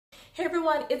Hey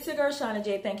everyone, it's your girl Shauna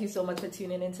J. Thank you so much for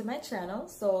tuning into my channel.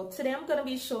 So today I'm going to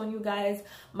be showing you guys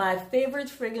my favorite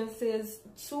fragrances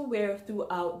to wear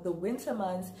throughout the winter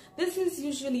months. This is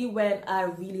usually when I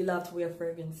really love to wear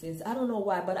fragrances. I don't know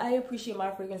why, but I appreciate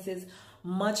my fragrances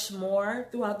much more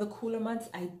throughout the cooler months.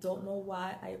 I don't know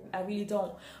why. I really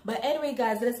don't. But anyway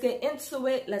guys, let's get into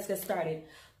it. Let's get started.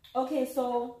 Okay,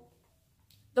 so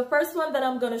the first one that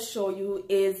I'm going to show you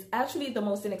is actually the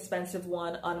most inexpensive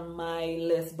one on my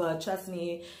list, but trust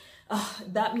me,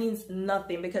 that means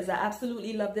nothing because I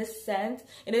absolutely love this scent.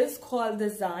 It is called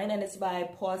Design and it's by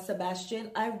Paul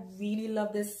Sebastian. I really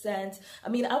love this scent. I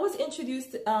mean, I was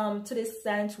introduced to this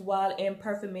scent while in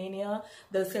Perfumania.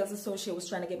 The sales associate was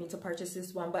trying to get me to purchase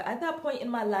this one, but at that point in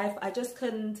my life, I just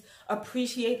couldn't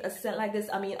appreciate a scent like this.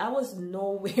 I mean, I was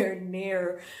nowhere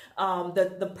near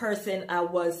the person I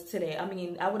was today. I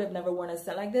mean, I would have never worn a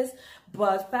scent like this,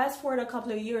 but fast forward a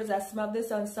couple of years, I smelled this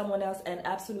on someone else and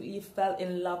absolutely fell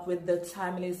in love with the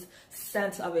timeless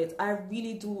scent of it. I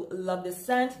really do love this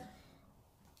scent.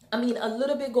 I mean, a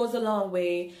little bit goes a long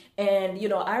way. And, you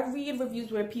know, I read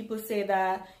reviews where people say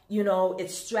that, you know, it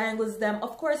strangles them.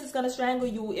 Of course, it's going to strangle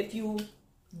you if you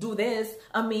do this.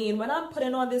 I mean, when I'm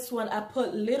putting on this one, I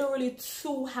put literally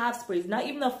 2 half sprays, not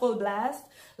even a full blast,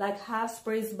 like half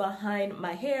sprays behind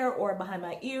my hair or behind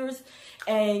my ears.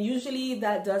 And usually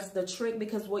that does the trick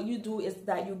because what you do is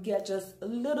that you get just a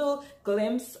little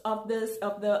glimpse of this,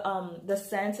 of the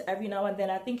scent every now and then.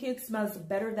 I think it smells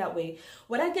better that way.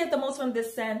 What I get the most from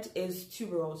this scent is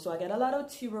tuberose. So I get a lot of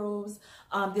tuberose.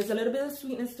 There's a little bit of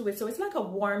sweetness to it. So it's like a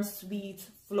warm, sweet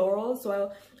floral.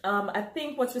 So I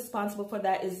think what's responsible for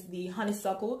that is the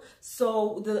honeysuckle.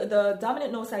 So the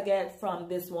dominant notes I get from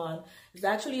this one is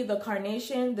actually the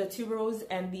carnation, the tuberose,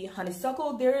 and the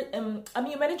honeysuckle. There, I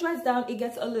mean, when it dries down, it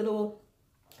gets a little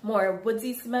more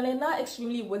woodsy smelling, not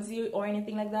extremely woodsy or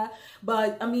anything like that,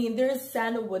 but I mean, there's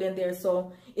sandalwood in there,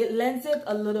 so it lends it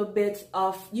a little bit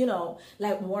of, you know,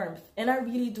 like warmth. And I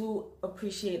really do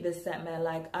appreciate this scent, man.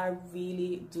 Like, I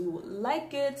really do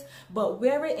like it, but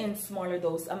wear it in smaller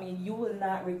dose. I mean, you will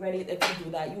not regret it if you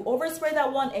do that. You overspray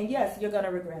that one and yes, you're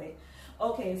gonna regret it.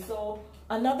 Okay, so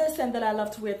another scent that I love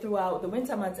to wear throughout the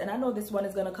winter months, and I know this one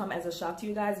is going to come as a shock to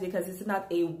you guys because it's not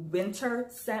a winter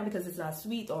scent, because it's not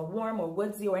sweet or warm or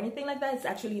woodsy or anything like that. It's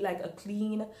actually like a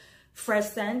clean, fresh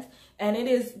scent, and it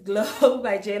is Glow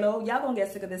by JLo. Y'all gonna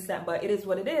get sick of this scent, but it is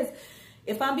what it is.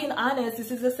 If I'm being honest, this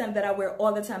is a scent that I wear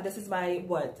all the time. This is my,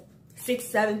 what,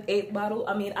 6th, 7th, 8th bottle.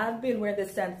 I mean, I've been wearing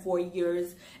this scent for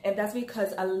years, and that's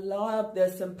because I love the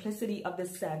simplicity of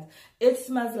this scent. It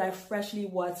smells like freshly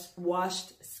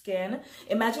washed skin.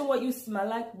 Imagine what you smell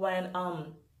like when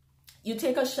you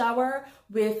take a shower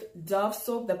with Dove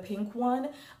soap, the pink one.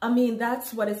 I mean,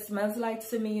 that's what it smells like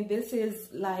to me. This is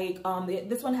like,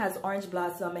 this one has orange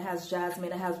blossom, it has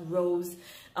jasmine, it has rose.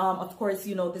 Of course,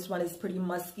 you know, this one is pretty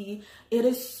musky. It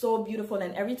is so beautiful,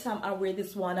 and every time I wear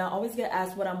this one, I always get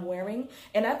asked what I'm wearing.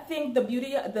 And I think the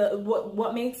beauty,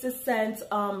 what makes this scent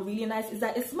really nice is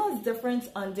that it smells different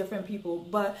on different people.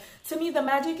 But to me, the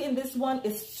magic in this one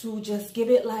is to just give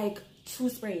it like 2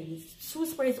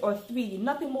 sprays or 3,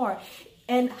 nothing more,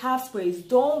 and half sprays.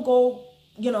 Don't go,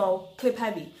 you know, clip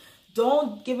heavy.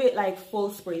 Don't give it like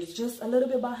full sprays, just a little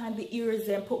bit behind the ears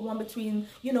and put one between,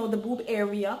 you know, the boob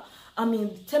area. I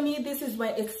mean, to me, this is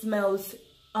when it smells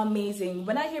amazing.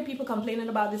 When I hear people complaining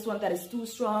about this one that it's too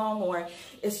strong, or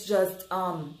it's just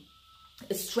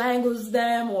it strangles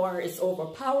them, or it's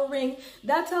overpowering,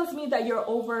 that tells me that you're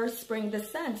overspraying the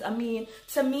scent. I mean,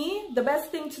 to me, the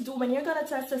best thing to do when you're gonna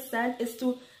test a scent is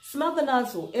to smell the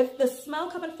nozzle. If the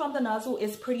smell coming from the nozzle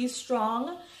is pretty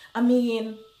strong, I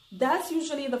mean, that's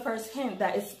usually the first hint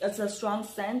that it's a strong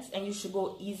scent and you should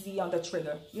go easy on the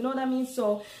trigger. You know what I mean?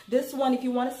 So this one, if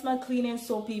you want to smell clean and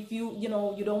soapy, if you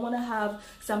know, you don't want to have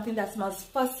something that smells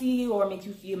fussy or make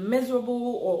you feel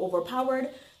miserable or overpowered,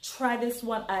 try this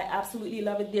one. I absolutely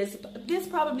love it. There's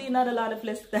probably not a lot of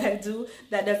lists that I do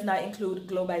that does not include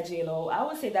Glow by JLo. I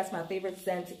would say that's my favorite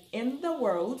scent in the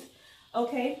world.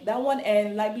 Okay, that one,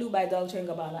 and Light Blue by Dolce &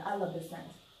 Gabbana. I love this scent.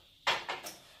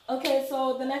 Okay,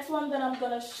 so the next one that I'm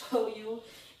gonna show you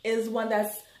is one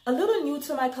that's a little new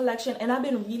to my collection, and I've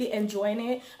been really enjoying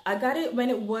it. I got it when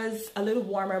it was a little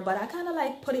warmer, but I kind of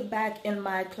like put it back in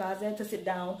my closet to sit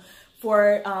down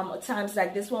for times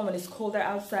like this one when it's colder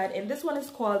outside. And this one is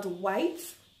called White.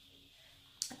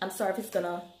 I'm sorry if it's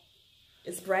gonna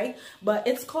It's bright, but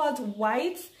it's called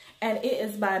White, and it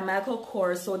is by Michael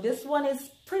Kors. So this one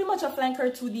is pretty much a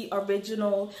flanker to the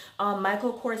original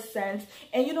Michael Kors scent.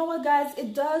 And you know what, guys,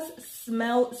 it does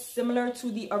smell similar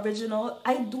to the original.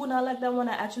 I do not like that one.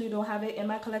 I actually don't have it in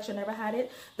my collection, never had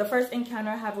it. The first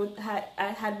encounter I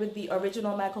had with the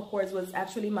original Michael Kors was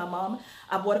actually my mom.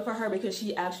 I bought it for her because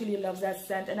she actually loves that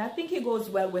scent, and I think it goes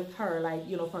well with her, like,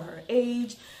 you know, for her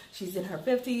age. She's in her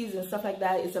 50s and stuff like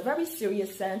that. It's a very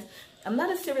serious scent. I'm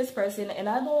not a serious person, and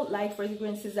I don't like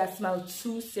fragrances that smell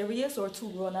too serious or too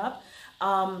grown up.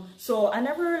 So I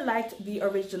never liked the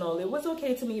original. It was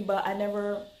okay to me, but I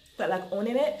never felt like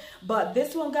owning it. But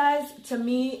this one, guys, to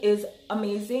me is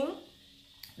amazing.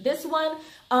 This one,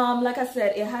 like I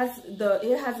said, it has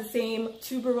the same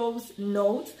tuberose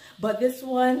note, but this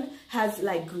one has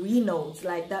like green notes.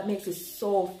 Like, that makes it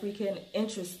so freaking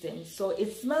interesting. So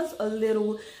it smells a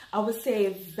little, I would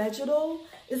say, vegetal.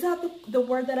 Is that the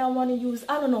word that I want to use?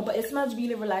 I don't know, but it smells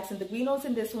really relaxing. The green notes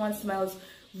in this one smells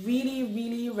really,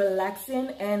 really relaxing,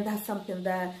 and that's something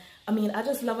that, I mean, I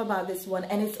just love about this one.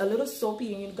 And it's a little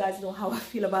soapy, and you guys know how I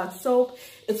feel about soap.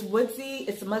 It's woodsy,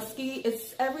 it's musky,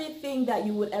 it's everything that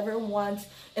you would ever want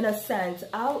in a scent.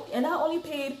 And I only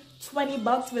paid 20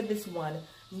 bucks for this one.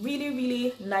 Really,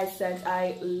 really nice scent.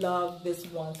 I love this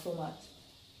one so much.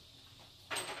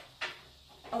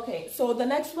 Okay, so the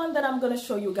next one that I'm going to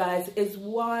show you guys is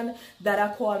one that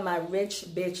I call my rich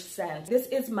bitch scent. This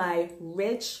is my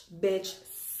rich bitch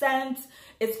scent.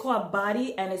 It's called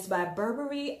Body, and it's by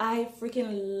Burberry. I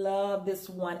freaking love this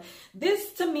one.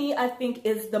 This, to me, I think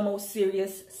is the most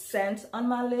serious scent on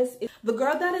my list. The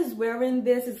girl that is wearing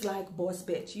this is like boss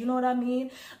bitch. You know what I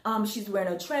mean? She's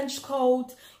wearing a trench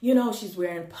coat. You know, she's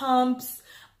wearing pumps.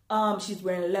 She's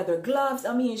wearing leather gloves.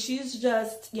 I mean, she's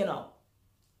just, you know,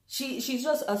 she's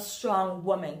just a strong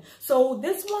woman. So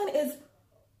this one is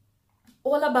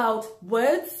all about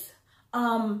woods,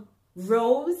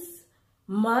 rose,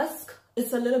 musk.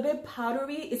 It's a little bit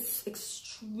powdery. It's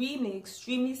extremely,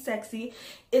 extremely sexy.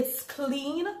 It's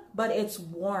clean, but it's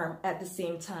warm at the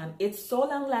same time. It's so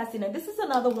long lasting. And this is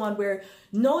another one where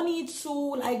no need to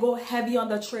like go heavy on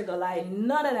the trigger, like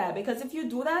none of that. Because if you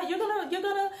do that, you're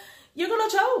gonna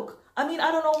choke. I mean,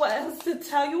 I don't know what else to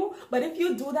tell you, but if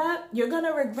you do that, you're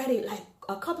gonna regret it. Like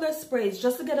a couple of sprays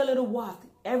just to get a little waft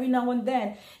every now and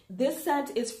then. This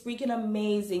scent is freaking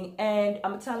amazing. And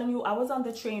I'm telling you, I was on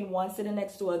the train once sitting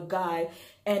next to a guy,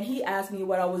 and he asked me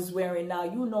what I was wearing. Now,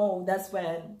 you know, that's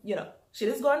when, you know, shit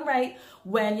is going right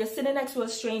when you're sitting next to a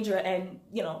stranger, and,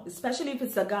 you know, especially if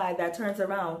it's a guy that turns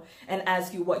around and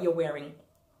asks you what you're wearing.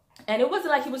 And it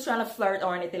wasn't like he was trying to flirt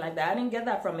or anything like that. I didn't get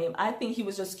that from him. I think he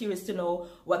was just curious to know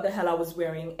what the hell I was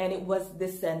wearing. And it was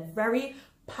this scent. Very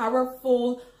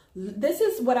powerful. This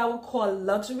is what I would call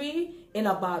luxury in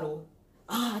a bottle.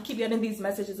 I keep getting these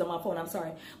messages on my phone. I'm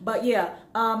sorry. But yeah,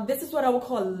 this is what I would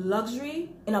call luxury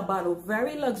in a bottle.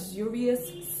 Very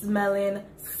luxurious smelling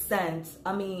scent.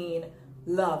 I mean,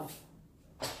 love.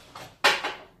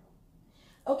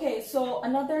 Okay, so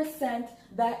another scent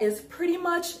that is pretty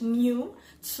much new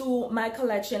to my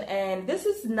collection, and this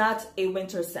is not a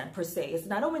winter scent per se. It's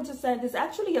not a winter scent. It's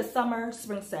actually a summer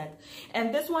spring scent,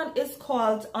 and this one is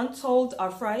called Untold or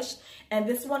Fresh, and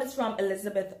this one is from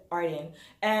Elizabeth Arden.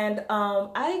 And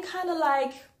I kind of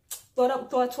like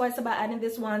thought twice about adding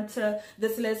this one to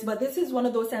this list, but this is one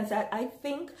of those scents that I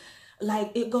think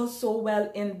like it goes so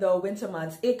well in the winter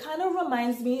months. It kind of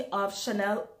reminds me of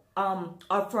Chanel Eau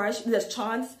Fraiche. There's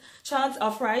Chance Eau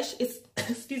Fraiche. It's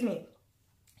excuse me,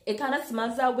 it kind of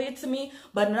smells that way to me,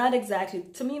 but not exactly.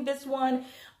 To me, this one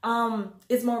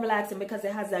is more relaxing because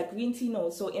it has that green tea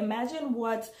note. So imagine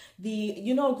what the,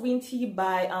 you know, green tea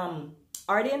by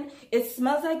Arden, it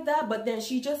smells like that, but then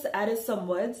she just added some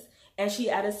woods and she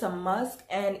added some musk,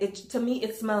 and it, to me,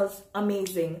 it smells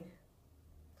amazing.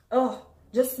 Oh,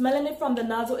 just smelling it from the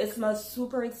nozzle, it smells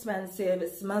super expensive.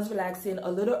 It smells relaxing, a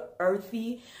little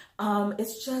earthy.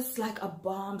 It's just like a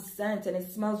bomb scent, and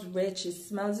it smells rich. It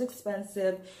smells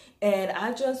expensive, and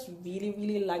I just really,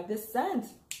 really like this scent.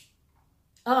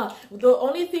 The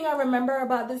only thing I remember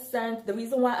about this scent, the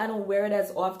reason why I don't wear it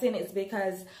as often is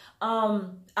because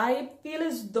I feel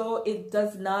as though it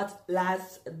does not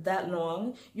last that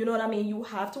long. You know what I mean? You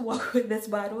have to walk with this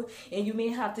bottle, and you may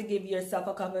have to give yourself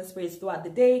a couple of sprays throughout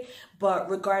the day. But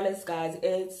regardless, guys,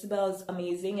 it smells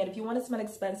amazing. And if you want to smell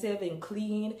expensive and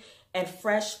clean and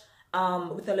fresh,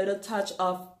 with a little touch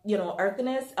of, you know,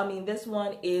 earthiness, I mean, this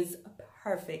one is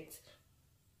perfect.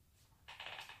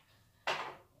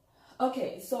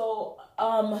 Okay, so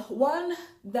one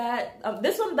that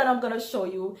this one that I'm gonna show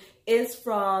you is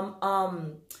from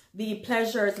the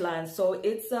Pleasures line. So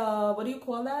it's what do you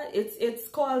call that? It's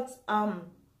called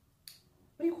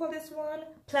what do you call this one?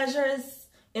 Pleasures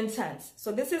Intense.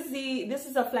 So this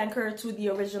is a flanker to the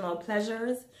original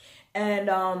Pleasures. And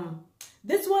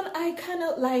this one I kind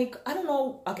of like, I don't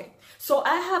know. Okay, so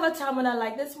I have a time when I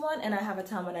like this one and I have a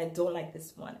time when I don't like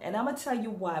this one, and I'm gonna tell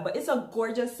you why. But it's a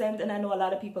gorgeous scent, and I know a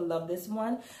lot of people love this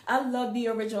one. I love the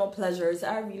original Pleasures.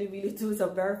 I really, really do. It's a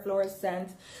very floral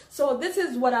scent. So this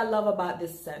is what I love about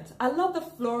this scent. I love the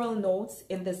floral notes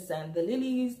in this scent. The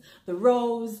lilies, the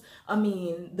rose, I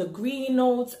mean the green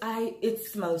notes. It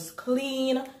smells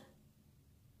clean.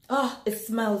 Oh, it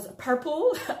smells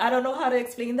purple. I don't know how to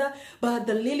explain that, but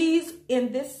the lilies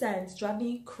in this scent drive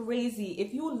me crazy.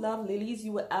 If you love lilies,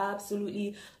 you would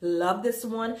absolutely love this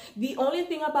one. The only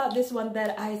thing about this one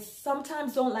that I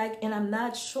sometimes don't like, and I'm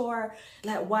not sure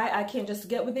like why I can't just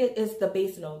get with it, is the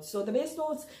base notes. So the base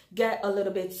notes get a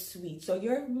little bit sweet. So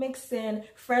you're mixing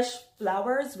fresh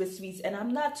flowers with sweets, and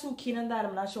I'm not too keen on that.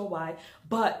 I'm not sure why,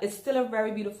 but it's still a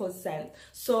very beautiful scent.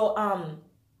 So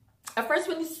at first,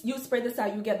 when you spray this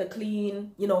out, you get the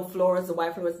clean, you know, flowers, the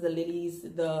white flowers, the lilies,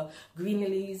 the green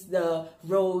lilies, the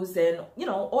rose, and, you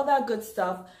know, all that good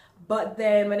stuff. But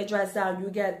then when it dries down, you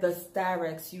get the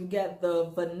Starix, you get the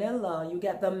vanilla, you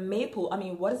get the maple. I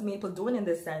mean, what is maple doing in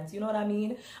this scent? You know what I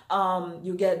mean?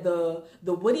 You get the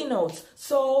woody notes.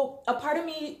 So a part of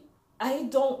me, I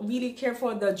don't really care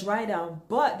for the dry down,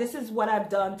 but this is what I've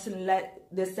done to let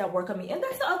this scent work on me. And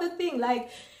that's the other thing, like,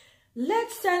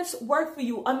 let scents work for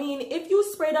you. I mean, if you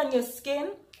spray it on your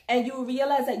skin and you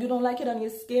realize that you don't like it on your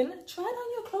skin, try it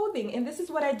on your clothing. And this is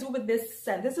what I do with this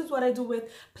scent. This is what I do with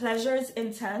Pleasures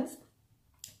Intense.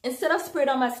 Instead of spray it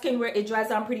on my skin where it dries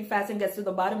down pretty fast and gets to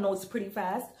the bottom notes pretty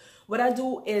fast, what I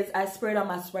do is I spray it on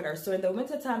my sweater. So in the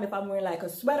winter time, if I'm wearing like a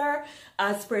sweater,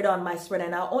 I spray it on my sweater.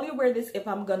 And I only wear this if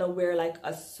I'm gonna wear like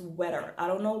a sweater. I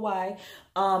don't know why.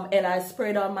 And I spray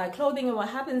it on my clothing, and what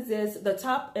happens is the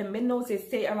top and mid notes, they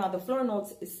stay around. The floor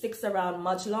notes, it sticks around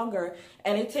much longer,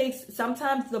 and it takes,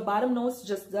 sometimes the bottom notes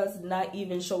just does not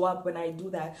even show up when I do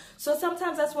that. So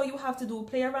sometimes that's what you have to do,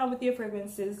 play around with your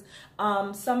fragrances.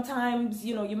 Sometimes,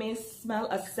 you know, you may smell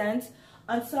a scent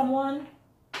on someone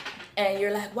and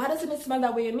you're like, why doesn't it smell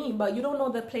that way in me? But you don't know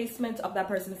the placement of that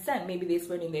person's scent. Maybe they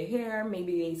sprayed in their hair,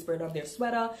 maybe they sprayed on their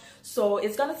sweater. So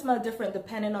it's gonna smell different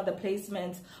depending on the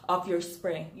placement of your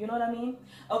spray. You know what I mean?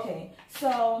 Okay,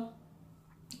 so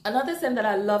another scent that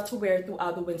I love to wear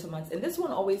throughout the winter months, and this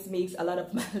one always makes a lot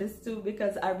of my list too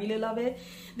because I really love it.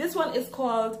 This one is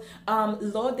called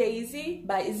L'Eau Daisy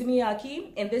by Issey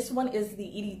Miyake, and this one is the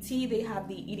EDT. They have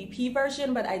the EDP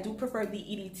version, but I do prefer the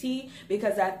EDT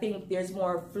because I think there's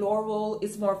more floral.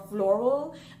 It's more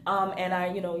floral,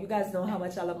 and you know, you guys know how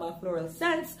much I love my floral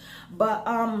scents. But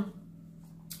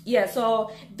yeah,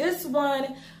 so this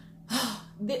one,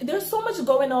 there's so much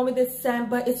going on with this scent,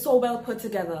 but it's so well put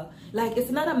together. Like,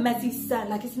 it's not a messy scent,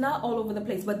 like it's not all over the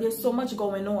place, but there's so much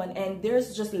going on, and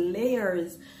there's just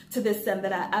layers to this scent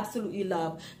that I absolutely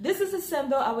love. This is a scent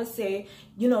though, I would say,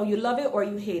 you know, you love it or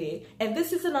you hate it. And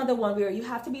this is another one where you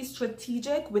have to be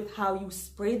strategic with how you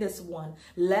spray this one.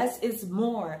 Less is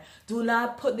more. Do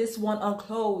not put this one on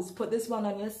clothes, put this one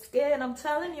on your skin. I'm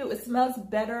telling you, it smells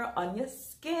better on your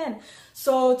skin.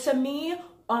 So to me,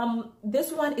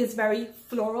 this one is very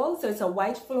floral, so it's a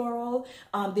white floral.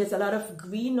 There's a lot of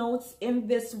green notes in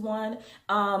this one.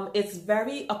 It's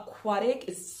very aquatic,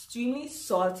 it's extremely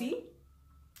salty.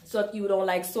 So if you don't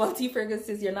like salty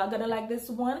fragrances, you're not gonna like this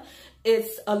one.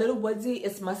 It's a little woodsy,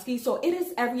 it's musky, so it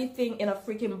is everything in a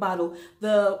freaking bottle.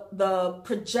 The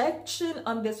projection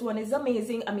on this one is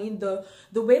amazing. I mean, the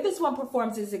way this one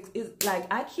performs is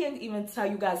like, I can't even tell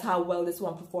you guys how well this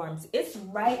one performs. It's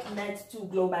right next to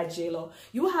Glow by JLo.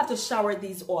 You have to shower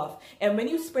these off, and when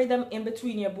you spray them in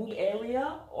between your boob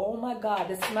area, oh my god,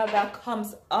 the smell that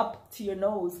comes up to your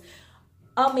nose,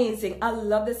 amazing. I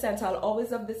love this scent. I'll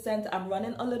always love this scent. I'm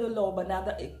running a little low, but now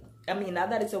that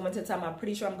it's a winter time, I'm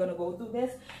pretty sure I'm gonna go through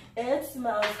this. It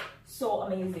smells so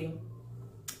amazing.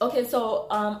 Okay, so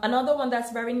another one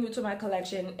that's very new to my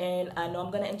collection, and I know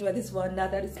I'm gonna enjoy this one now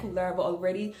that it's cooler. I've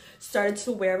already started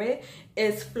to wear it,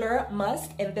 is Fleur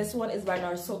Musk, and this one is by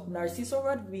Narciso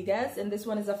Rodriguez, and this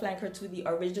one is a flanker to the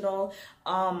original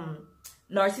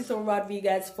Narciso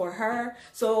Rodriguez for her.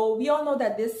 So we all know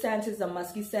that this scent is a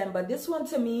musky scent, but this one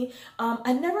to me,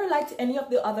 I never liked any of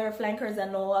the other flankers. I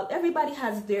know everybody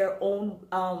has their own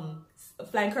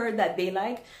flanker that they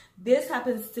like. This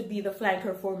happens to be the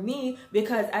flanker for me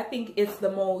because I think it's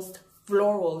the most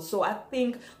floral. So I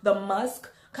think the musk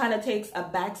kind of takes a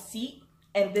back seat,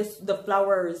 and the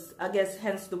flowers, I guess,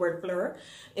 hence the word fleur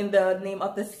in the name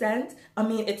of the scent. I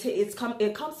mean, it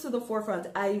comes to the forefront.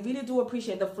 I really do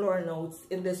appreciate the floral notes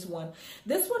in this one.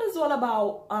 This one is all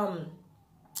about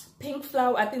pink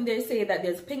flower. I think they say that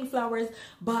there's pink flowers,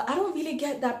 but I don't really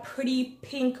get that pretty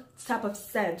pink type of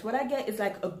scent. What I get is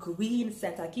like a green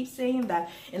scent. I keep saying that,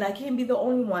 and I can't be the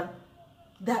only one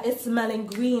that is smelling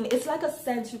green. It's like a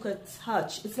scent you could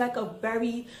touch. It's like a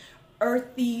very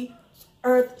earthy,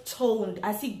 earth toned.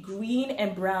 I see green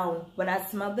and brown when I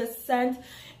smell this scent.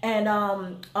 And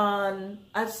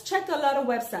I've checked a lot of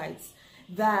websites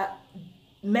that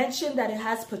mention that it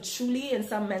has patchouli, and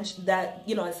some mention that,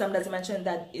 you know, and some doesn't mention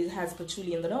that it has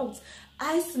patchouli in the notes.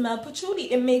 I smell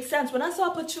patchouli. It makes sense. When I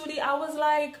saw patchouli, I was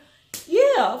like,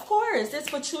 yeah, of course, there's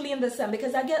patchouli in the scent,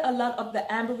 because I get a lot of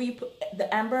the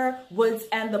amber woods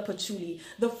and the patchouli.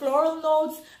 The floral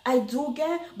notes I do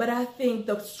get, but I think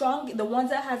the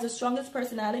ones that has the strongest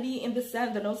personality in the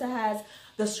scent, the notes that has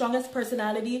the strongest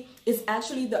personality is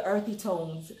actually the earthy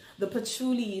tones, the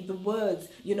patchouli, the woods.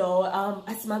 You know,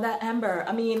 I smell that amber.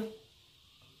 I mean,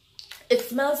 it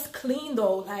smells clean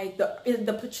though. Like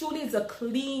the patchouli is a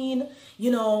clean, you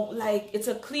know, like it's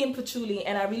a clean patchouli,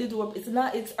 and I really do.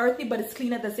 It's earthy, but it's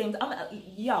clean at the same time.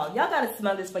 Y'all gotta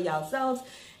smell this for yourselves,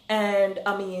 and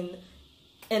I mean,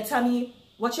 and tell me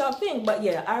what y'all think. But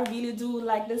yeah, I really do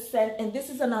like this scent. And this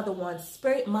is another one.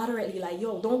 Spray it moderately. Like,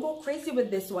 yo, don't go crazy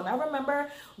with this one. I remember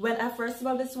when I first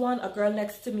smelled this one, a girl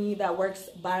next to me that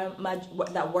worked by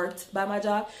my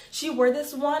job, she wore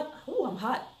this one. Oh, I'm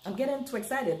hot. I'm getting too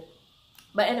excited.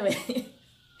 But anyway,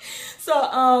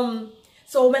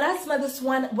 so when I smelled this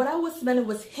one, what I was smelling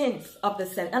was hints of the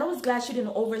scent. And I was glad she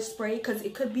didn't overspray, because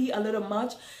it could be a little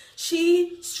much.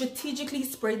 She strategically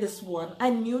sprayed this one. I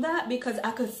knew that because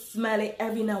I could smell it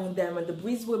every now and then when the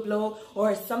breeze would blow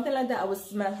or something like that. I would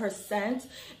smell her scent,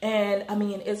 and I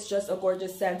mean, it's just a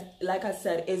gorgeous scent. Like I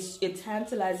said, it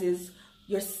tantalizes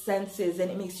your senses,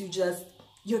 and it makes you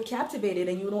you're captivated,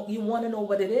 and you want to know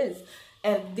what it is.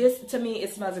 And this, to me,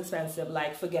 it smells expensive.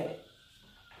 Like, forget it,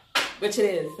 which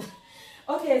it is.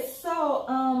 Okay, so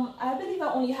I believe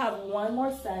I only have one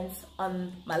more scent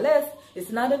on my list. It's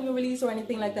not a new release or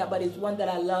anything like that, but it's one that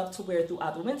I love to wear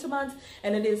throughout the winter months,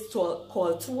 and it is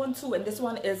called 212. And this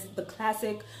one is the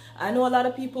classic. I know a lot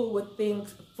of people would think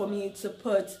for me to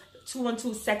put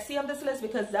 212 Sexy on this list,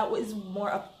 because that was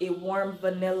more of a warm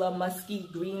vanilla musky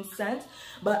green scent,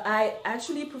 but I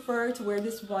actually prefer to wear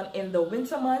this one in the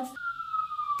winter months.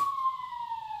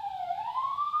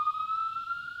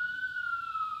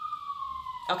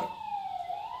 Okay.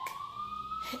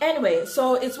 Anyway,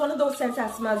 so it's one of those scents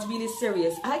that smells really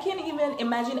serious. I can't even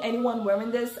imagine anyone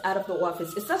wearing this out of the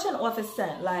office. It's such an office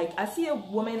scent. Like, I see a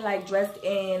woman like dressed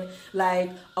in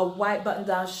like a white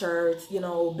button-down shirt, you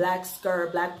know, black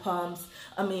skirt, black pumps.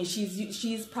 I mean,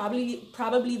 she's probably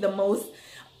the most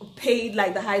paid,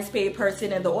 like the highest paid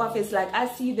person in the office. Like, I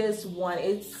see this one.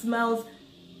 It smells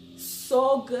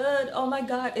so good. Oh my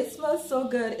God, it smells so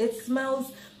good. It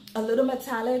smells a little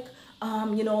metallic.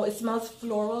 You know, it smells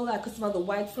floral. I could smell the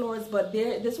white flowers, but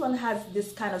this one has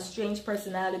this kind of strange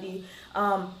personality,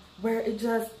 where it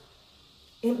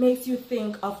makes you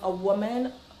think of a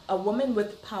woman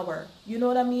with power. You know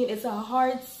what I mean? It's a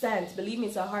hard scent. Believe me,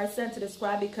 it's a hard scent to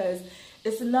describe, because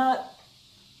it's not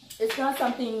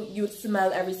something you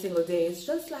smell every single day. It's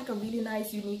just like a really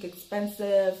nice, unique,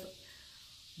 expensive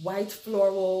white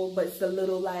floral, but it's a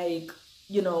little like,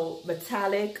 you know,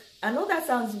 metallic. I know that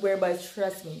sounds weird, but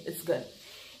trust me, it's good.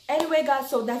 Anyway,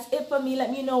 guys, so that's it for me. Let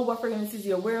me know what fragrances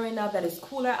you're wearing now that it's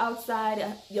cooler outside.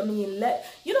 I mean,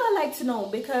 I like to know,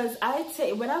 because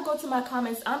when I go to my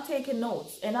comments, I'm taking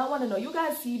notes, and I want to know. You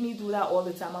guys see me do that all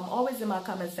the time. I'm always in my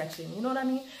comment section. You know what I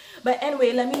mean? But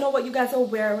anyway, let me know what you guys are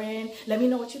wearing. Let me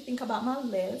know what you think about my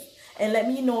list, and let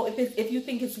me know if you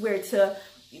think it's weird to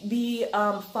be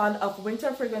fond of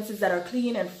winter fragrances that are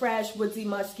clean and fresh, woodsy,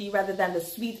 musky, rather than the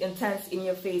sweet, intense, in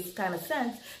your face kind of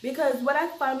scents. Because what I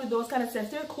find with those kind of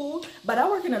scents, they're cool, but I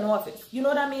work in an office, you know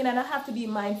what I mean? And I have to be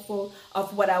mindful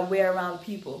of what I wear around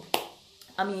people.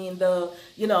 I mean, the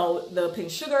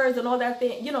pink sugars and all that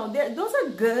thing, you know, those are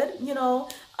good, you know,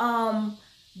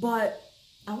 but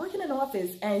I work in an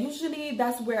office, and usually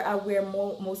that's where I wear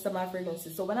most of my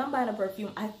fragrances. So when I'm buying a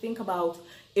perfume, I think about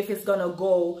if it's gonna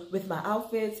go with my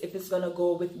outfits, if it's gonna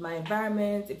go with my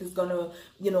environment, if it's gonna,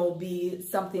 you know, be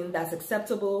something that's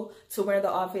acceptable to wear in the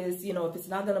office, you know, if it's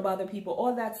not gonna bother people,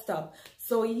 all that stuff.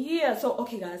 So yeah, so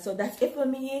okay guys, so that's it for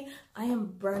me. I am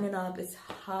burning up. It's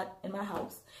hot in my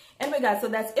house. Anyway guys, so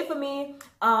that's it for me.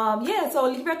 Yeah, so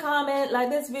leave your comment, like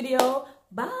this video.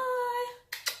 Bye.